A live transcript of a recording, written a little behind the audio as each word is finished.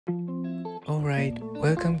Alright,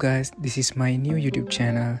 welcome guys, this is my new YouTube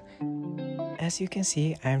channel. As you can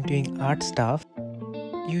see, I am doing art stuff.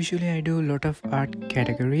 Usually I do a lot of art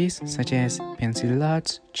categories such as pencil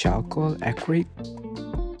arts, charcoal, acrylic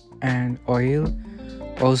and oil,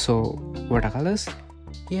 also watercolors.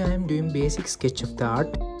 Here I am doing basic sketch of the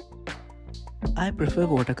art. I prefer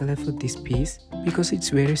watercolor for this piece because it's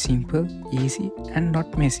very simple, easy and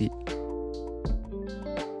not messy.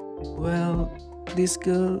 Well, this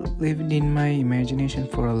girl lived in my imagination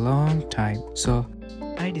for a long time, so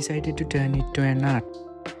I decided to turn it to an art.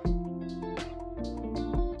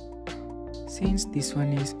 Since this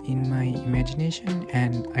one is in my imagination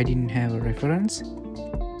and I didn't have a reference,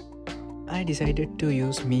 I decided to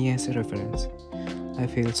use me as a reference. I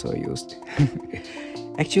feel so used.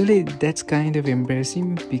 Actually, that's kind of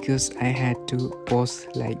embarrassing because I had to pose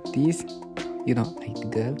like this, like the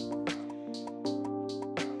girl.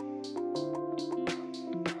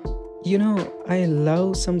 I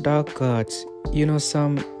love some dark arts,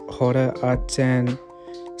 some horror arts and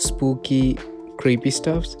spooky, creepy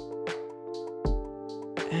stuffs.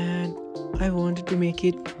 And I wanted to make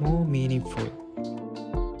it more meaningful.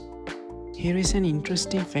 Here is an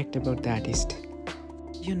interesting fact about the artist.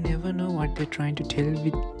 You never know what they're trying to tell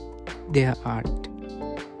with their art.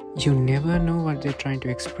 You never know what they're trying to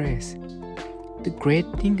express. The great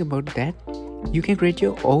thing about that, you can create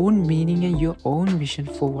your own meaning and your own vision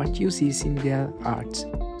for what you see in their arts.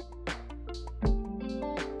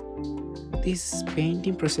 This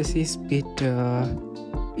painting process is a bit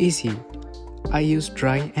easy. I use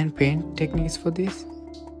dry and paint techniques for this.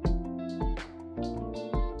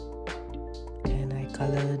 And I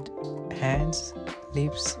colored hands,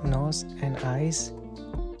 lips, nose and eyes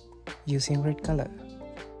using red color.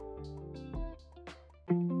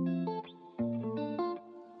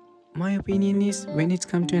 My opinion is, when it's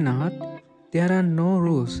come to an art, there are no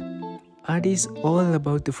rules. Art is all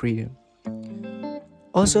about the freedom.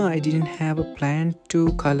 Also, I didn't have a plan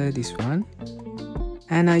to color this one,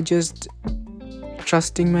 and I just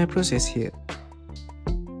trusting my process here.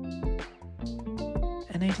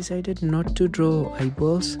 And I decided not to draw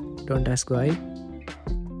eyeballs, don't ask why.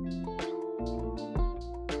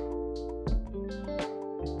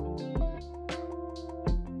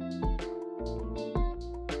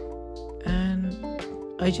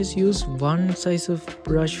 I just use one size of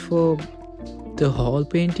brush for the whole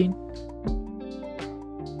painting.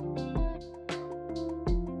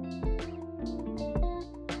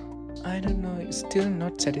 I don't know, still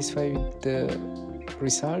not satisfied with the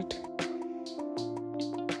result.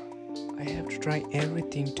 I have to try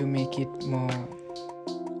everything to make it more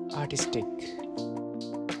artistic.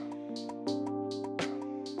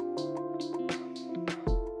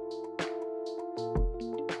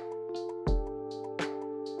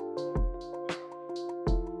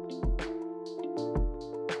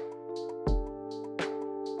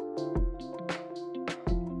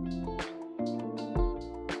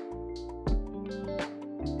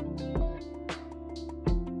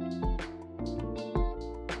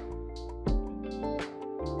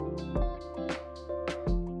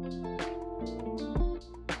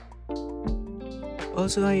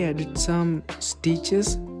 Also, I added some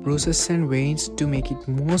stitches, bruises and veins to make it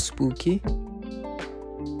more spooky.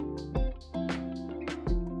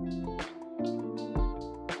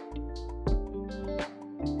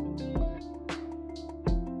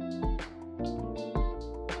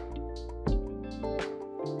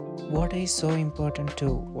 Water is so important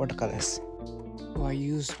to watercolors. So I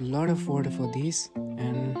used a lot of water for this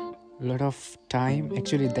and a lot of time.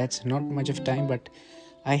 Actually, that's not much of time, but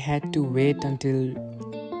I had to wait until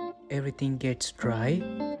everything gets dry.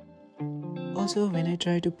 Also, when I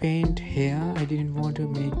tried to paint hair, I didn't want to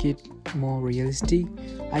make it more realistic.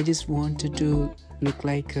 I just wanted to look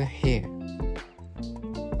like a hair.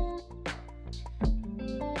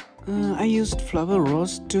 I used flower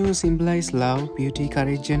rose to symbolize love, beauty,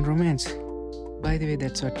 courage and romance. By the way,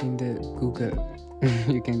 that's what in the Google.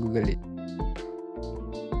 You can Google it.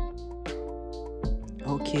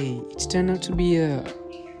 Okay, it's turned out to be a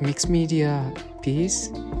mixed media piece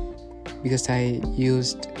because I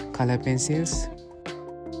used color pencils.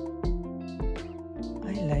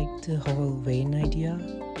 I like the whole vein idea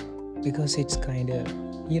because it's kinda,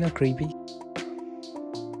 creepy.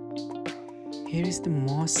 Here is the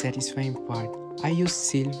most satisfying part. I used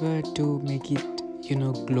silver to make it,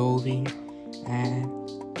 glowing, and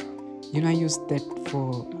I used that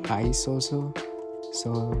for eyes also.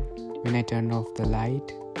 So when I turn off the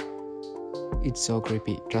light, it's so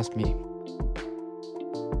creepy, trust me.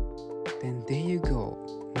 Then there you go,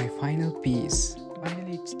 my final piece.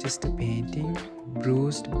 Finally, it's just a painting.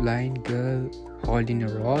 Bruised blind girl holding a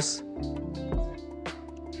rose.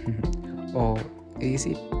 Oh, is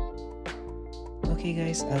it? Okay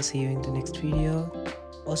guys, I'll see you in the next video.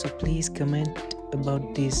 Also please comment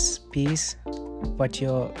about this piece. What's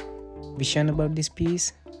your vision about this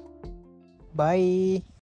piece? Bye.